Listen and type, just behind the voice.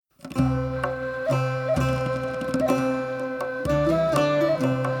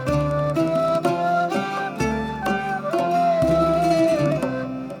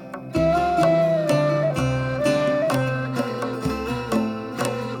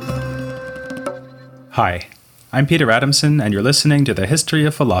Hi, I'm Peter Adamson, and you're listening to the History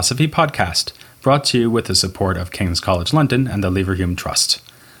of Philosophy podcast, brought to you with the support of King's College London and the Leverhulme Trust.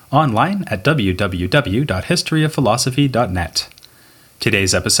 Online at www.historyofphilosophy.net.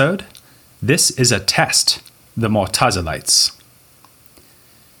 Today's episode: This is a Test, the Mu'tazilites.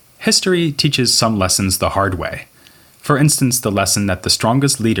 History teaches some lessons the hard way. For instance, the lesson that the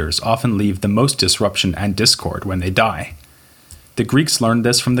strongest leaders often leave the most disruption and discord when they die. The Greeks learned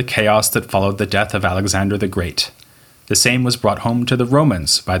this from the chaos that followed the death of Alexander the Great. The same was brought home to the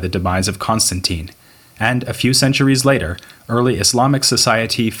Romans by the demise of Constantine, and a few centuries later, early Islamic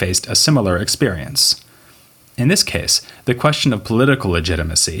society faced a similar experience. In this case, the question of political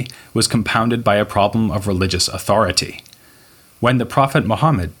legitimacy was compounded by a problem of religious authority. When the Prophet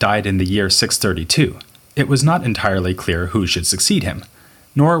Muhammad died in the year 632, it was not entirely clear who should succeed him,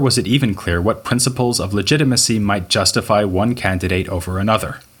 nor was it even clear what principles of legitimacy might justify one candidate over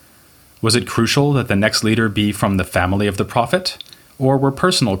another. Was it crucial that the next leader be from the family of the Prophet, or were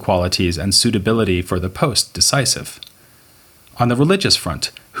personal qualities and suitability for the post decisive? On the religious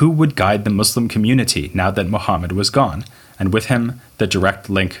front, who would guide the Muslim community now that Muhammad was gone, and with him the direct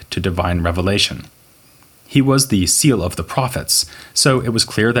link to divine revelation? He was the seal of the prophets, so it was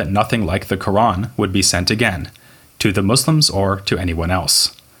clear that nothing like the Quran would be sent again, to the Muslims or to anyone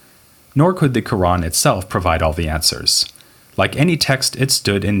else. Nor could the Quran itself provide all the answers. Like any text, it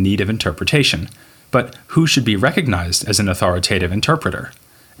stood in need of interpretation, but who should be recognized as an authoritative interpreter?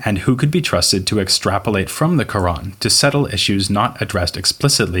 And who could be trusted to extrapolate from the Quran to settle issues not addressed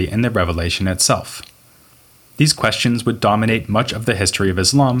explicitly in the revelation itself? These questions would dominate much of the history of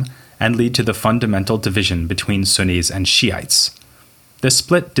Islam and lead to the fundamental division between Sunnis and Shiites. This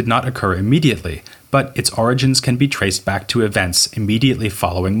split did not occur immediately, but its origins can be traced back to events immediately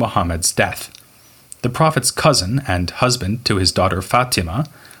following Muhammad's death. The Prophet's cousin and husband to his daughter Fatima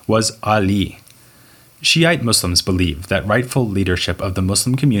was Ali. Shiite Muslims believe that rightful leadership of the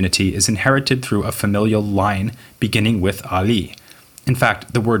Muslim community is inherited through a familial line beginning with Ali. In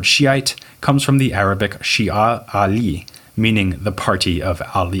fact, the word Shiite comes from the Arabic Shia Ali, meaning the party of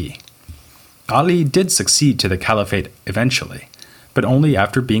Ali. Ali did succeed to the caliphate eventually, but only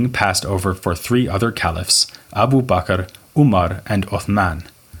after being passed over for three other caliphs, Abu Bakr, Umar, and Uthman.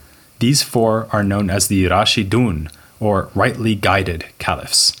 These four are known as the Rashidun, or rightly guided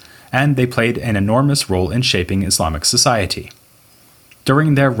caliphs, and they played an enormous role in shaping Islamic society.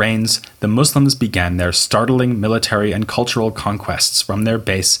 During their reigns, the Muslims began their startling military and cultural conquests from their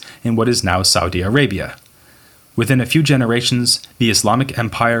base in what is now Saudi Arabia. Within a few generations, the Islamic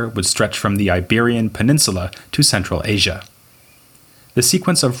Empire would stretch from the Iberian Peninsula to Central Asia. The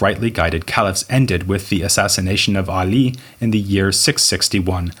sequence of rightly guided caliphs ended with the assassination of Ali in the year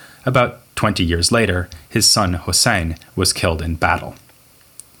 661. About 20 years later, his son Hussein was killed in battle.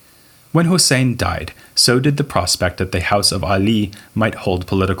 When Hussein died, so did the prospect that the house of Ali might hold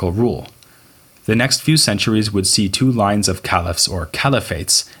political rule. The next few centuries would see two lines of caliphs or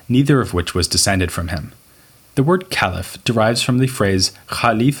caliphates, neither of which was descended from him. The word caliph derives from the phrase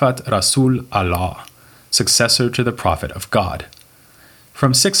Khalifat Rasul Allah, successor to the Prophet of God.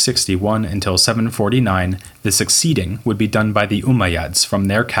 From 661 until 749, the succeeding would be done by the Umayyads from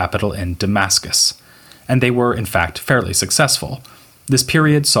their capital in Damascus, and they were in fact fairly successful. This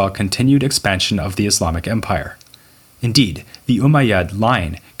period saw continued expansion of the Islamic Empire. Indeed, the Umayyad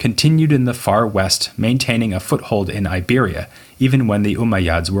line continued in the far west, maintaining a foothold in Iberia, even when the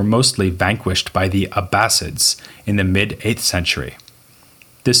Umayyads were mostly vanquished by the Abbasids in the mid-8th century.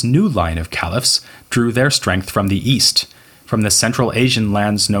 This new line of caliphs drew their strength from the east, from the Central Asian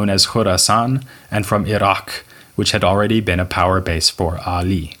lands known as Khurasan, and from Iraq, which had already been a power base for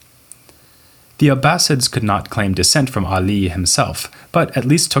Ali. The Abbasids could not claim descent from Ali himself, but at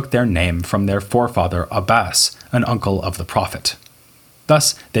least took their name from their forefather Abbas, an uncle of the Prophet.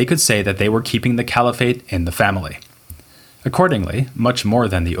 Thus, they could say that they were keeping the caliphate in the family. Accordingly, much more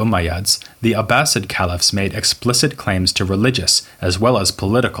than the Umayyads, the Abbasid caliphs made explicit claims to religious as well as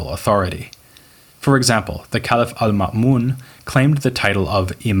political authority. For example, the Caliph al-Ma'mun claimed the title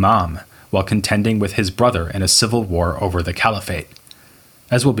of Imam while contending with his brother in a civil war over the caliphate.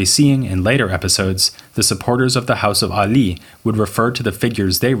 As we'll be seeing in later episodes, the supporters of the House of Ali would refer to the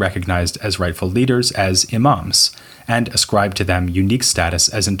figures they recognized as rightful leaders as imams, and ascribe to them unique status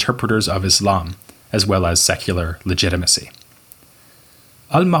as interpreters of Islam, as well as secular legitimacy.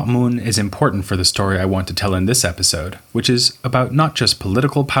 Al-Ma'mun is important for the story I want to tell in this episode, which is about not just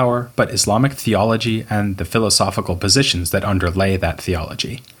political power, but Islamic theology and the philosophical positions that underlay that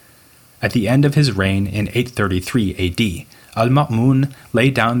theology. At the end of his reign in 833 AD, Al-Ma'mun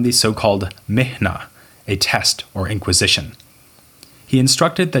laid down the so-called Mihna, a test or inquisition. he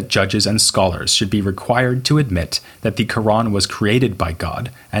instructed that judges and scholars should be required to admit that the Quran was created by God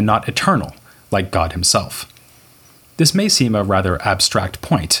and not eternal, like God himself. This may seem a rather abstract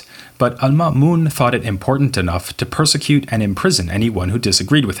point, but al-Ma'mun thought it important enough to persecute and imprison anyone who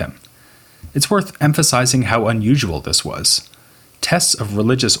disagreed with him. It's worth emphasizing how unusual this was. Tests of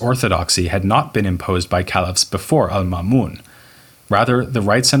religious orthodoxy had not been imposed by caliphs before al-Ma'mun. Rather, the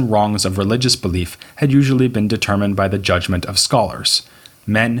rights and wrongs of religious belief had usually been determined by the judgment of scholars,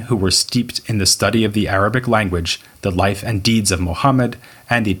 men who were steeped in the study of the Arabic language, the life and deeds of Muhammad,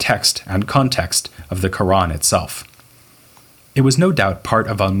 and the text and context of the Quran itself. It was no doubt part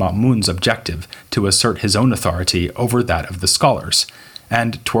of al-Ma'mun's objective to assert his own authority over that of the scholars,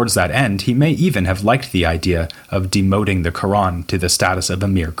 and towards that end he may even have liked the idea of demoting the Quran to the status of a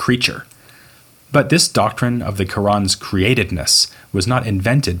mere creature. But this doctrine of the Quran's createdness was not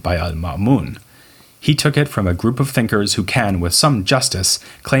invented by al-Ma'mun. He took it from a group of thinkers who can, with some justice,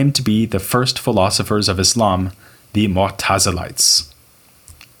 claim to be the first philosophers of Islam, the Mu'tazilites.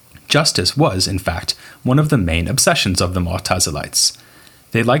 Justice was, in fact, one of the main obsessions of the Mu'tazilites.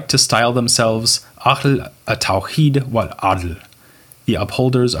 They liked to style themselves Ahl at-Tawhid wal-Adl, the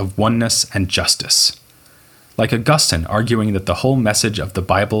upholders of oneness and justice. Like Augustine arguing that the whole message of the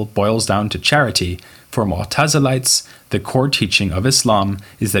Bible boils down to charity, for Mu'tazilites, the core teaching of Islam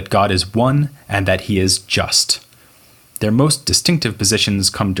is that God is one and that he is just. Their most distinctive positions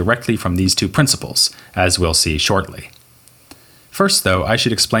come directly from these two principles, as we'll see shortly. First, though, I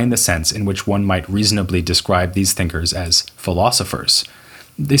should explain the sense in which one might reasonably describe these thinkers as philosophers.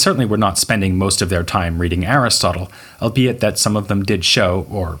 They certainly were not spending most of their time reading Aristotle, albeit that some of them did show,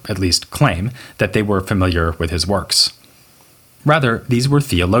 or at least claim, that they were familiar with his works. Rather, these were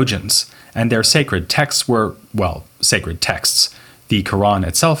theologians, and their sacred texts were, well, sacred texts. The Quran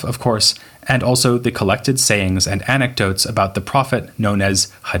itself, of course, and also the collected sayings and anecdotes about the Prophet known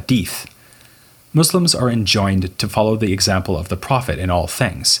as hadith. Muslims are enjoined to follow the example of the Prophet in all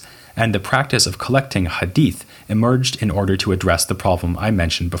things, and the practice of collecting hadith emerged in order to address the problem I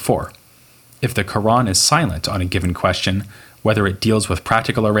mentioned before. If the Quran is silent on a given question, whether it deals with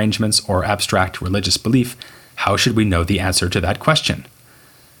practical arrangements or abstract religious belief, how should we know the answer to that question?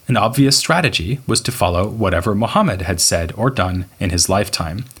 An obvious strategy was to follow whatever Muhammad had said or done in his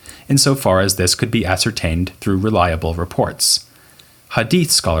lifetime, insofar as this could be ascertained through reliable reports.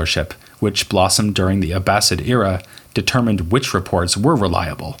 Hadith scholarship, which blossomed during the Abbasid era, determined which reports were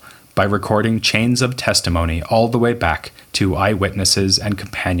reliable by recording chains of testimony all the way back to eyewitnesses and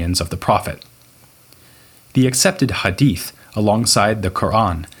companions of the Prophet. The accepted hadith, alongside the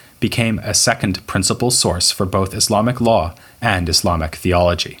Quran, became a second principal source for both Islamic law and Islamic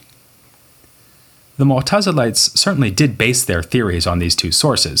theology. The Mu'tazilites certainly did base their theories on these two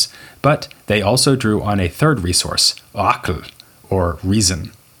sources, but they also drew on a third resource, aql, or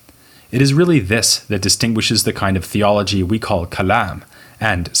reason. It is really this that distinguishes the kind of theology we call kalam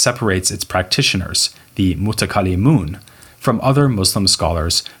and separates its practitioners, the mutakallimun, from other Muslim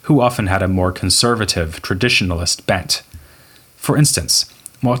scholars who often had a more conservative, traditionalist bent. For instance,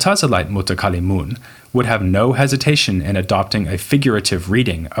 Mu'tazilite mutakallimun would have no hesitation in adopting a figurative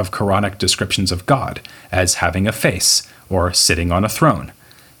reading of Quranic descriptions of God as having a face or sitting on a throne,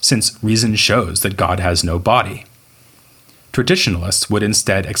 since reason shows that God has no body. Traditionalists would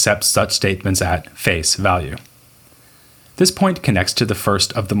instead accept such statements at face value. This point connects to the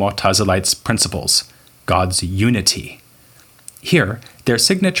first of the Mu'tazilites' principles, God's unity. Here, their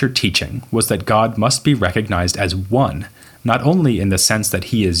signature teaching was that God must be recognized as one, not only in the sense that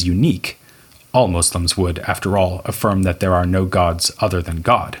he is unique — all Muslims would, after all, affirm that there are no gods other than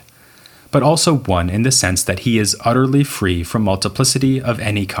God — but also one in the sense that he is utterly free from multiplicity of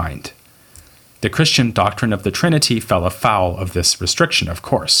any kind. The Christian doctrine of the Trinity fell afoul of this restriction, of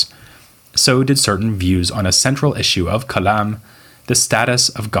course. So did certain views on a central issue of kalam, the status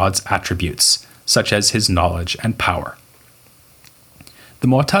of God's attributes, such as his knowledge and power. The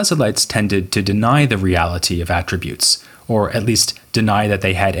Mu'tazilites tended to deny the reality of attributes, or at least deny that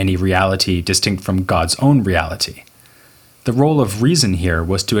they had any reality distinct from God's own reality. The role of reason here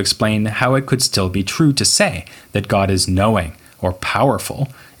was to explain how it could still be true to say that God is knowing or powerful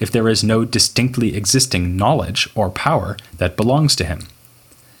if there is no distinctly existing knowledge or power that belongs to him.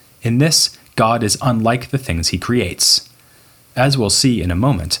 In this, God is unlike the things he creates. As we'll see in a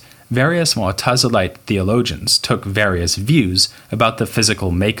moment, various Mu'tazilite theologians took various views about the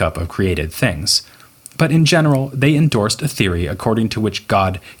physical makeup of created things, but in general they endorsed a theory according to which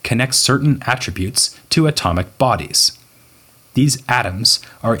God connects certain attributes to atomic bodies. These atoms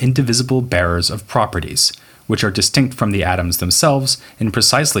are indivisible bearers of properties, which are distinct from the atoms themselves in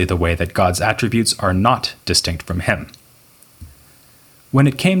precisely the way that God's attributes are not distinct from him. When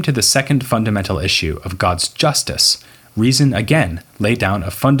it came to the second fundamental issue of God's justice, reason again laid down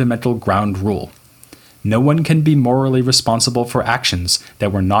a fundamental ground rule. No one can be morally responsible for actions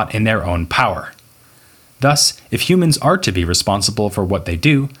that were not in their own power. Thus, if humans are to be responsible for what they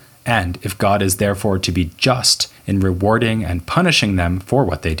do, and if God is therefore to be just in rewarding and punishing them for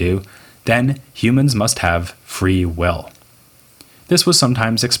what they do, then humans must have free will. This was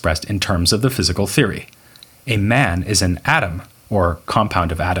sometimes expressed in terms of the physical theory. A man is an atom, or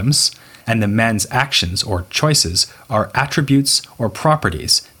compound of atoms, and the man's actions or choices are attributes or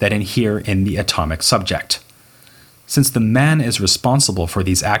properties that inhere in the atomic subject. Since the man is responsible for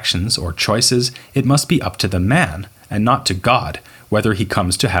these actions or choices, it must be up to the man, and not to God, whether he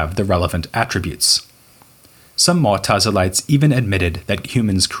comes to have the relevant attributes. Some Mu'tazilites even admitted that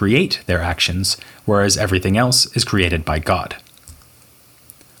humans create their actions, whereas everything else is created by God.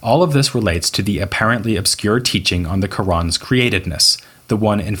 All of this relates to the apparently obscure teaching on the Quran's createdness, the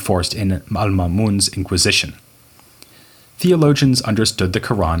one enforced in Al-Mamun's Inquisition. Theologians understood the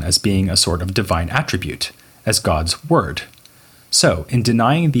Quran as being a sort of divine attribute, as God's word. So, in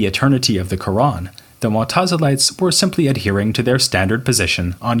denying the eternity of the Quran, the Mu'tazilites were simply adhering to their standard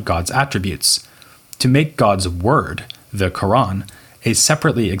position on God's attributes. To make God's word, the Quran, a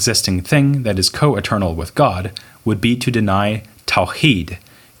separately existing thing that is co-eternal with God would be to deny Tawheed,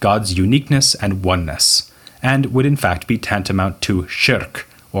 God's uniqueness and oneness, and would in fact be tantamount to shirk,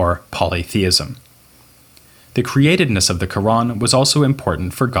 or polytheism. The createdness of the Quran was also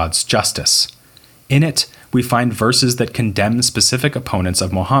important for God's justice. In it, we find verses that condemn specific opponents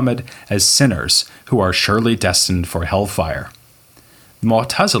of Muhammad as sinners who are surely destined for hellfire. The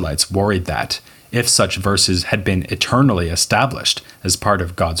Mu'tazilites worried that, if such verses had been eternally established as part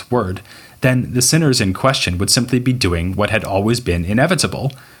of God's word, then the sinners in question would simply be doing what had always been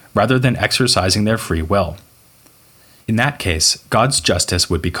inevitable, rather than exercising their free will. In that case, God's justice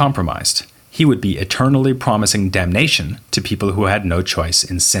would be compromised. He would be eternally promising damnation to people who had no choice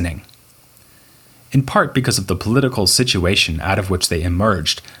in sinning. In part because of the political situation out of which they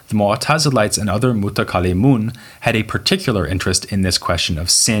emerged, the Mu'tazilites and other Mutakallimun had a particular interest in this question of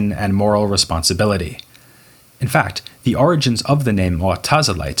sin and moral responsibility. In fact, the origins of the name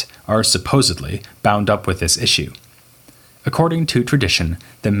Mu'tazilite are supposedly bound up with this issue. According to tradition,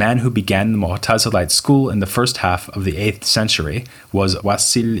 the man who began the Mu'tazilite school in the first half of the 8th century was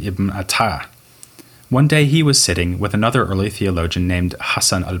Wasil ibn Atta. One day he was sitting with another early theologian named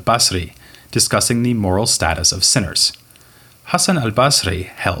Hassan al-Basri, discussing the moral status of sinners. Hassan al-Basri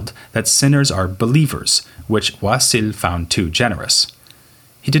held that sinners are believers, which Wasil found too generous.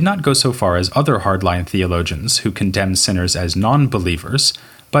 He did not go so far as other hardline theologians who condemned sinners as non-believers,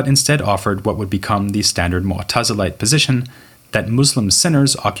 but instead offered what would become the standard Mu'tazilite position that Muslim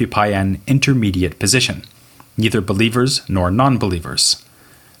sinners occupy an intermediate position, neither believers nor non-believers.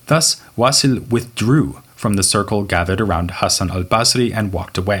 Thus, Wasil withdrew from the circle gathered around Hassan al-Basri and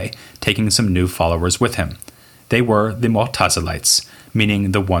walked away, taking some new followers with him. They were the Mu'tazilites,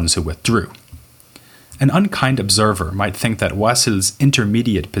 meaning the ones who withdrew. An unkind observer might think that Wasil's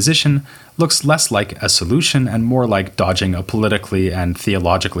intermediate position looks less like a solution and more like dodging a politically and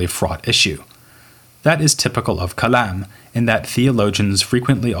theologically fraught issue. That is typical of Kalam, in that theologians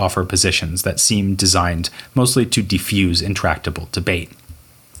frequently offer positions that seem designed mostly to diffuse intractable debate.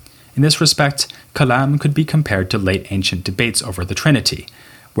 In this respect, Kalam could be compared to late ancient debates over the Trinity,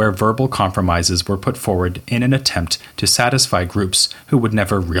 where verbal compromises were put forward in an attempt to satisfy groups who would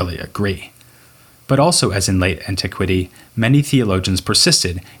never really agree. But also, as in late antiquity, many theologians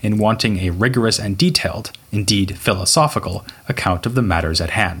persisted in wanting a rigorous and detailed, indeed philosophical, account of the matters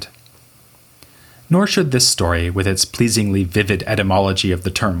at hand. Nor should this story, with its pleasingly vivid etymology of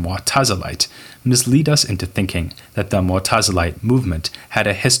the term Mu'tazilite, mislead us into thinking that the Mu'tazilite movement had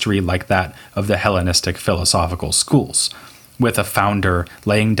a history like that of the Hellenistic philosophical schools, with a founder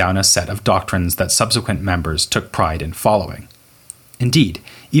laying down a set of doctrines that subsequent members took pride in following. Indeed,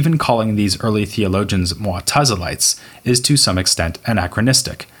 even calling these early theologians Mu'tazilites is to some extent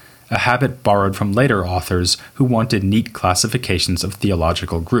anachronistic, a habit borrowed from later authors who wanted neat classifications of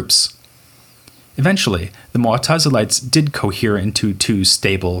theological groups. Eventually, the Mu'tazilites did cohere into two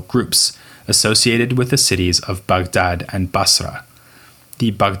stable groups, associated with the cities of Baghdad and Basra.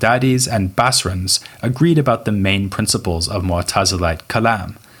 The Baghdadis and Basrans agreed about the main principles of Mu'tazilite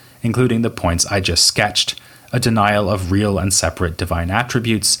Kalam, including the points I just sketched: a denial of real and separate divine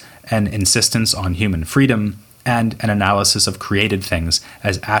attributes, an insistence on human freedom, and an analysis of created things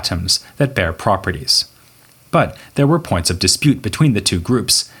as atoms that bear properties. But there were points of dispute between the two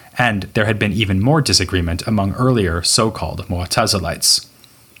groups, and there had been even more disagreement among earlier so-called Mu'tazilites.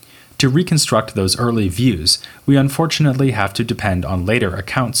 To reconstruct those early views, we unfortunately have to depend on later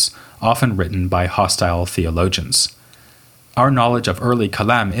accounts, often written by hostile theologians. Our knowledge of early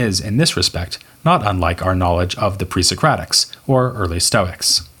Kalam is, in this respect, not unlike our knowledge of the pre-Socratics or early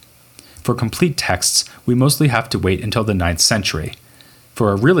Stoics. For complete texts, we mostly have to wait until the 9th century.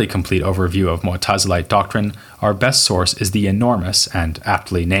 For a really complete overview of Mu'tazilite doctrine, our best source is the enormous and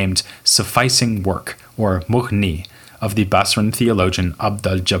aptly named Sufficing Work, or Mughni, of the Basran theologian Abd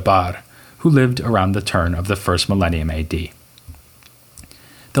al-Jabbar, who lived around the turn of the 1st millennium AD.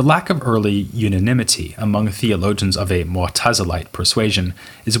 The lack of early unanimity among theologians of a Mu'tazilite persuasion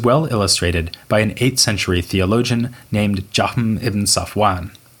is well illustrated by an 8th century theologian named Jahm ibn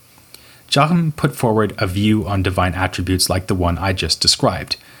Safwan. Jahm put forward a view on divine attributes like the one I just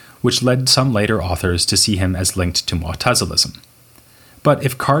described, which led some later authors to see him as linked to Mu'tazilism. But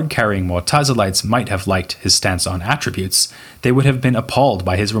if card-carrying Mu'tazilites might have liked his stance on attributes, they would have been appalled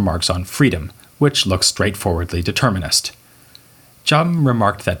by his remarks on freedom, which looks straightforwardly determinist. Jahm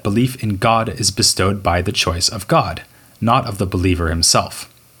remarked that belief in God is bestowed by the choice of God, not of the believer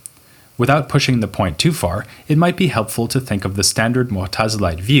himself. Without pushing the point too far, it might be helpful to think of the standard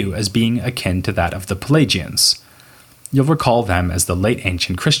Mu'tazilite view as being akin to that of the Pelagians. You'll recall them as the late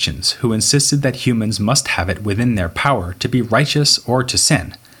ancient Christians who insisted that humans must have it within their power to be righteous or to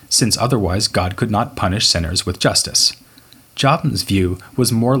sin, since otherwise God could not punish sinners with justice. Jahm's view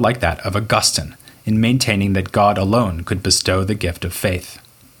was more like that of Augustine, in maintaining that God alone could bestow the gift of faith.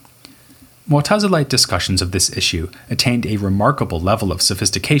 Mu'tazilite discussions of this issue attained a remarkable level of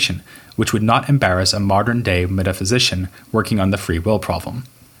sophistication, which would not embarrass a modern-day metaphysician working on the free will problem.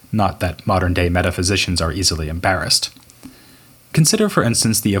 Not that modern-day metaphysicians are easily embarrassed. Consider, for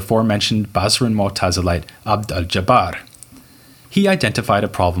instance, the aforementioned Basran Mu'tazilite Abd al-Jabbar. He identified a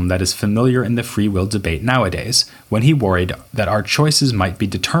problem that is familiar in the free will debate nowadays, when he worried that our choices might be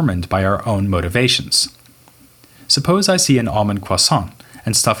determined by our own motivations. Suppose I see an almond croissant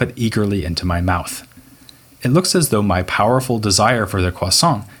and stuff it eagerly into my mouth. It looks as though my powerful desire for the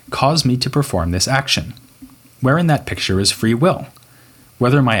croissant caused me to perform this action. Where in that picture is free will?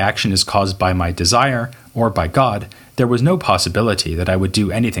 Whether my action is caused by my desire or by God, there was no possibility that I would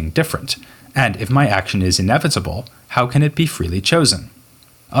do anything different, and if my action is inevitable, how can it be freely chosen?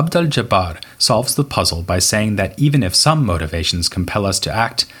 Abd al-Jabbar solves the puzzle by saying that even if some motivations compel us to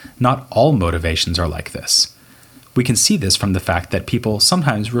act, not all motivations are like this. We can see this from the fact that people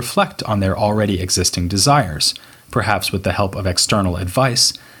sometimes reflect on their already existing desires, perhaps with the help of external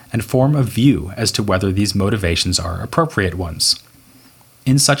advice, and form a view as to whether these motivations are appropriate ones.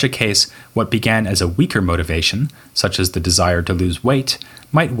 In such a case, what began as a weaker motivation, such as the desire to lose weight,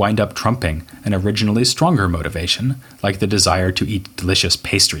 might wind up trumping an originally stronger motivation, like the desire to eat delicious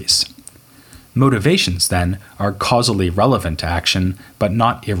pastries. Motivations, then, are causally relevant to action, but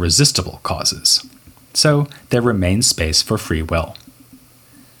not irresistible causes. So, there remains space for free will.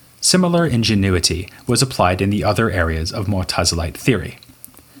 Similar ingenuity was applied in the other areas of Mu'tazilite theory.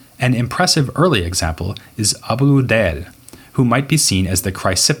 An impressive early example is Abu Udail, who might be seen as the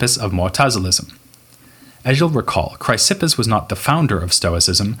Chrysippus of Mu'tazilism. As you'll recall, Chrysippus was not the founder of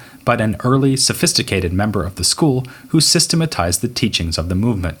Stoicism, but an early, sophisticated member of the school who systematized the teachings of the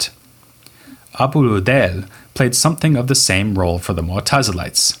movement. Abu Udail played something of the same role for the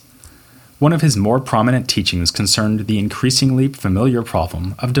Mu'tazilites. One of his more prominent teachings concerned the increasingly familiar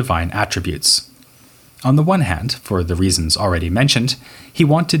problem of divine attributes. On the one hand, for the reasons already mentioned, he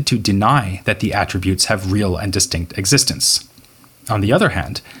wanted to deny that the attributes have real and distinct existence. On the other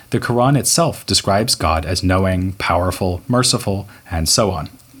hand, the Quran itself describes God as knowing, powerful, merciful, and so on.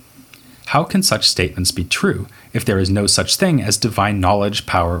 How can such statements be true if there is no such thing as divine knowledge,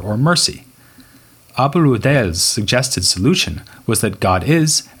 power, or mercy? Abu Udail's suggested solution was that God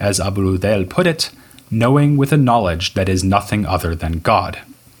is, as Abu Udail put it, knowing with a knowledge that is nothing other than God.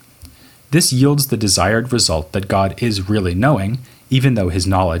 This yields the desired result that God is really knowing, even though his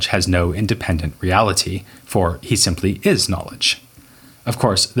knowledge has no independent reality, for he simply is knowledge. Of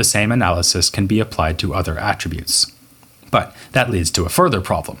course, the same analysis can be applied to other attributes. But that leads to a further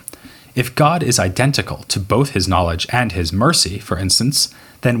problem. If God is identical to both his knowledge and his mercy, for instance,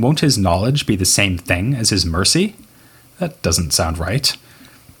 then won't his knowledge be the same thing as his mercy? That doesn't sound right.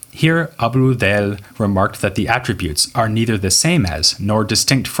 Here, Abu Udail remarked that the attributes are neither the same as nor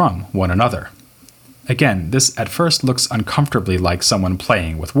distinct from one another. Again, this at first looks uncomfortably like someone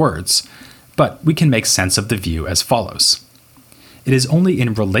playing with words, but we can make sense of the view as follows. It is only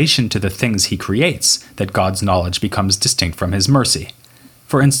in relation to the things he creates that God's knowledge becomes distinct from his mercy.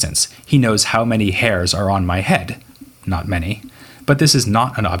 For instance, he knows how many hairs are on my head. Not many. But this is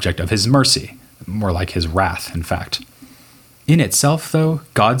not an object of his mercy, more like his wrath, in fact. In itself, though,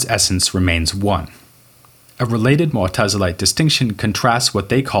 God's essence remains one. A related Mu'tazilite distinction contrasts what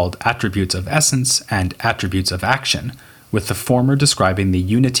they called attributes of essence and attributes of action, with the former describing the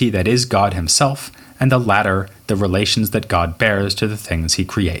unity that is God himself, and the latter the relations that God bears to the things he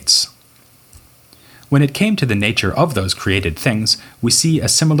creates. When it came to the nature of those created things, we see a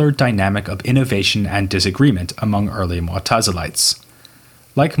similar dynamic of innovation and disagreement among early Mu'tazilites.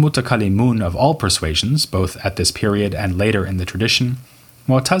 Like Mutakallimun of all persuasions, both at this period and later in the tradition,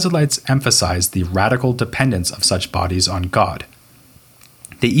 Mu'tazilites emphasized the radical dependence of such bodies on God.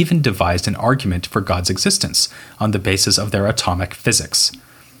 They even devised an argument for God's existence on the basis of their atomic physics.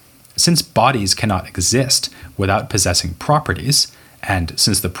 Since bodies cannot exist without possessing properties, and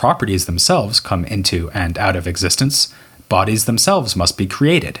since the properties themselves come into and out of existence, bodies themselves must be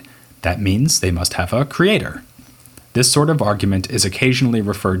created. That means they must have a creator. This sort of argument is occasionally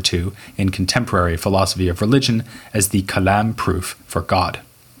referred to in contemporary philosophy of religion as the Kalam proof for God.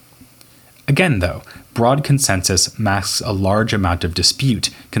 Again, though, broad consensus masks a large amount of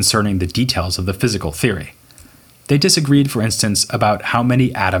dispute concerning the details of the physical theory. They disagreed, for instance, about how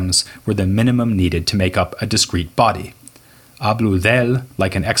many atoms were the minimum needed to make up a discrete body. Abu Dhail,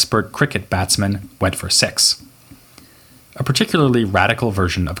 like an expert cricket batsman, went for 6. A particularly radical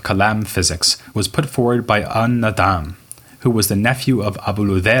version of Kalam physics was put forward by An-Nadam, who was the nephew of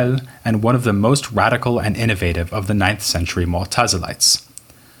Abu Dhail and one of the most radical and innovative of the 9th century Mu'tazilites.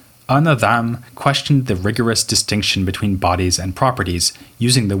 An-Nadam questioned the rigorous distinction between bodies and properties,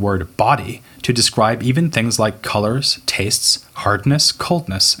 using the word body to describe even things like colors, tastes, hardness,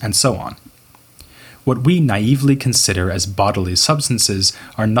 coldness, and so on. What we naively consider as bodily substances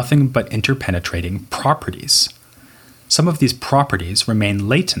are nothing but interpenetrating properties. Some of these properties remain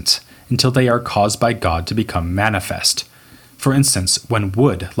latent until they are caused by God to become manifest. For instance, when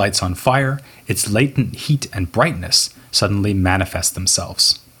wood lights on fire, its latent heat and brightness suddenly manifest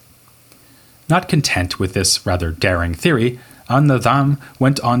themselves. Not content with this rather daring theory, An-Nadam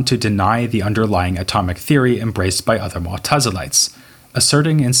went on to deny the underlying atomic theory embraced by other Mu'tazilites,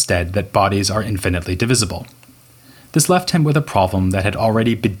 asserting instead that bodies are infinitely divisible. This left him with a problem that had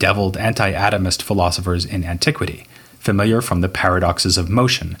already bedeviled anti-atomist philosophers in antiquity, familiar from the paradoxes of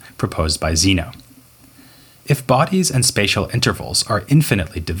motion proposed by Zeno. If bodies and spatial intervals are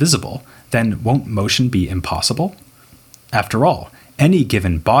infinitely divisible, then won't motion be impossible? After all, any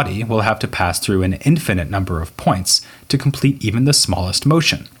given body will have to pass through an infinite number of points to complete even the smallest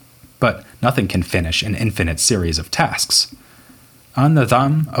motion, but nothing can finish an infinite series of tasks.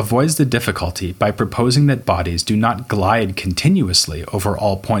 An-Nadam avoids the difficulty by proposing that bodies do not glide continuously over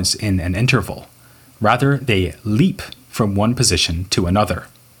all points in an interval. Rather, they leap from one position to another.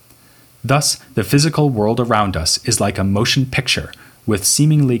 Thus, the physical world around us is like a motion picture, with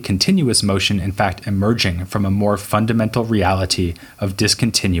seemingly continuous motion in fact emerging from a more fundamental reality of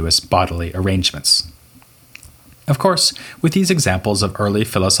discontinuous bodily arrangements. Of course, with these examples of early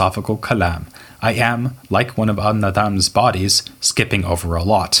philosophical kalam, I am, like one of An-Nadam's bodies, skipping over a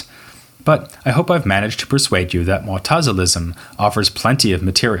lot. But I hope I've managed to persuade you that Mu'tazilism offers plenty of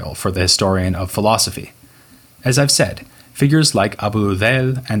material for the historian of philosophy. As I've said, figures like Abu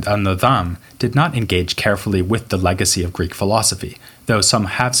Dhail and An-Nadam did not engage carefully with the legacy of Greek philosophy, though some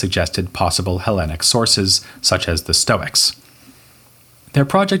have suggested possible Hellenic sources, such as the Stoics. Their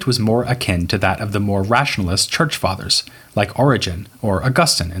project was more akin to that of the more rationalist church fathers, like Origen or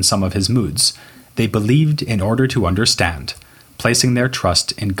Augustine in some of his moods. They believed in order to understand, placing their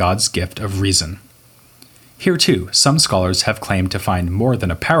trust in God's gift of reason. Here too, some scholars have claimed to find more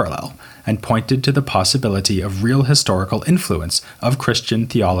than a parallel, and pointed to the possibility of real historical influence of Christian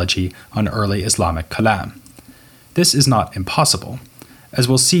theology on early Islamic kalam. This is not impossible. As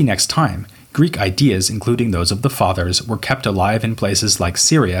we'll see next time, Greek ideas, including those of the Fathers, were kept alive in places like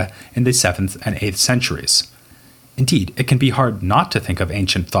Syria in the 7th and 8th centuries. Indeed, it can be hard not to think of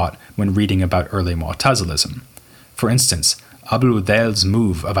ancient thought when reading about early Mu'tazilism. For instance, Abu Dhail's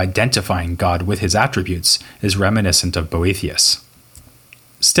move of identifying God with his attributes is reminiscent of Boethius.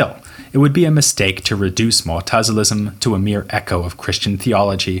 Still, it would be a mistake to reduce Mu'tazilism to a mere echo of Christian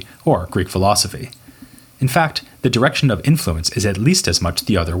theology or Greek philosophy. In fact, the direction of influence is at least as much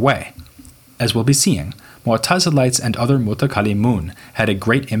the other way. As we'll be seeing, Mu'tazilites and other Mutakallimun had a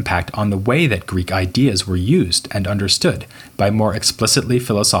great impact on the way that Greek ideas were used and understood by more explicitly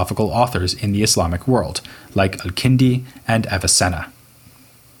philosophical authors in the Islamic world, like Al-Kindi and Avicenna.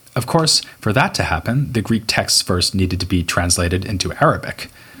 Of course, for that to happen, the Greek texts first needed to be translated into Arabic.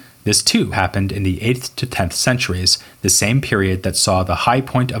 This too happened in the 8th to 10th centuries, the same period that saw the high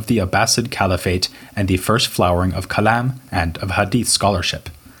point of the Abbasid Caliphate and the first flowering of Kalam and of Hadith scholarship.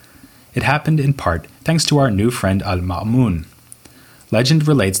 It happened in part thanks to our new friend Al-Ma'mun, Legend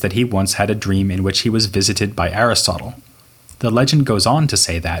relates that he once had a dream in which he was visited by Aristotle. The legend goes on to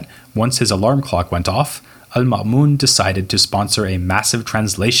say that, once his alarm clock went off, Al-Ma'mun decided to sponsor a massive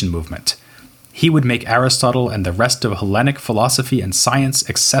translation movement. He would make Aristotle and the rest of Hellenic philosophy and science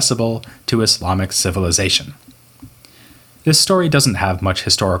accessible to Islamic civilization. This story doesn't have much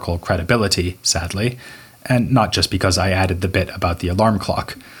historical credibility, sadly, and not just because I added the bit about the alarm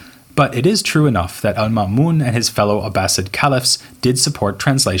clock. But it is true enough that Al-Ma'mun and his fellow Abbasid caliphs did support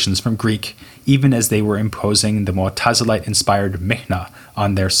translations from Greek, even as they were imposing the Mu'tazilite-inspired Mihna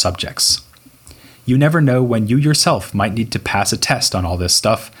on their subjects. You never know when you yourself might need to pass a test on all this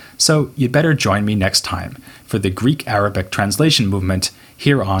stuff, so you'd better join me next time for the Greek-Arabic translation movement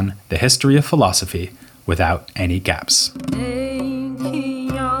here on The History of Philosophy Without Any Gaps.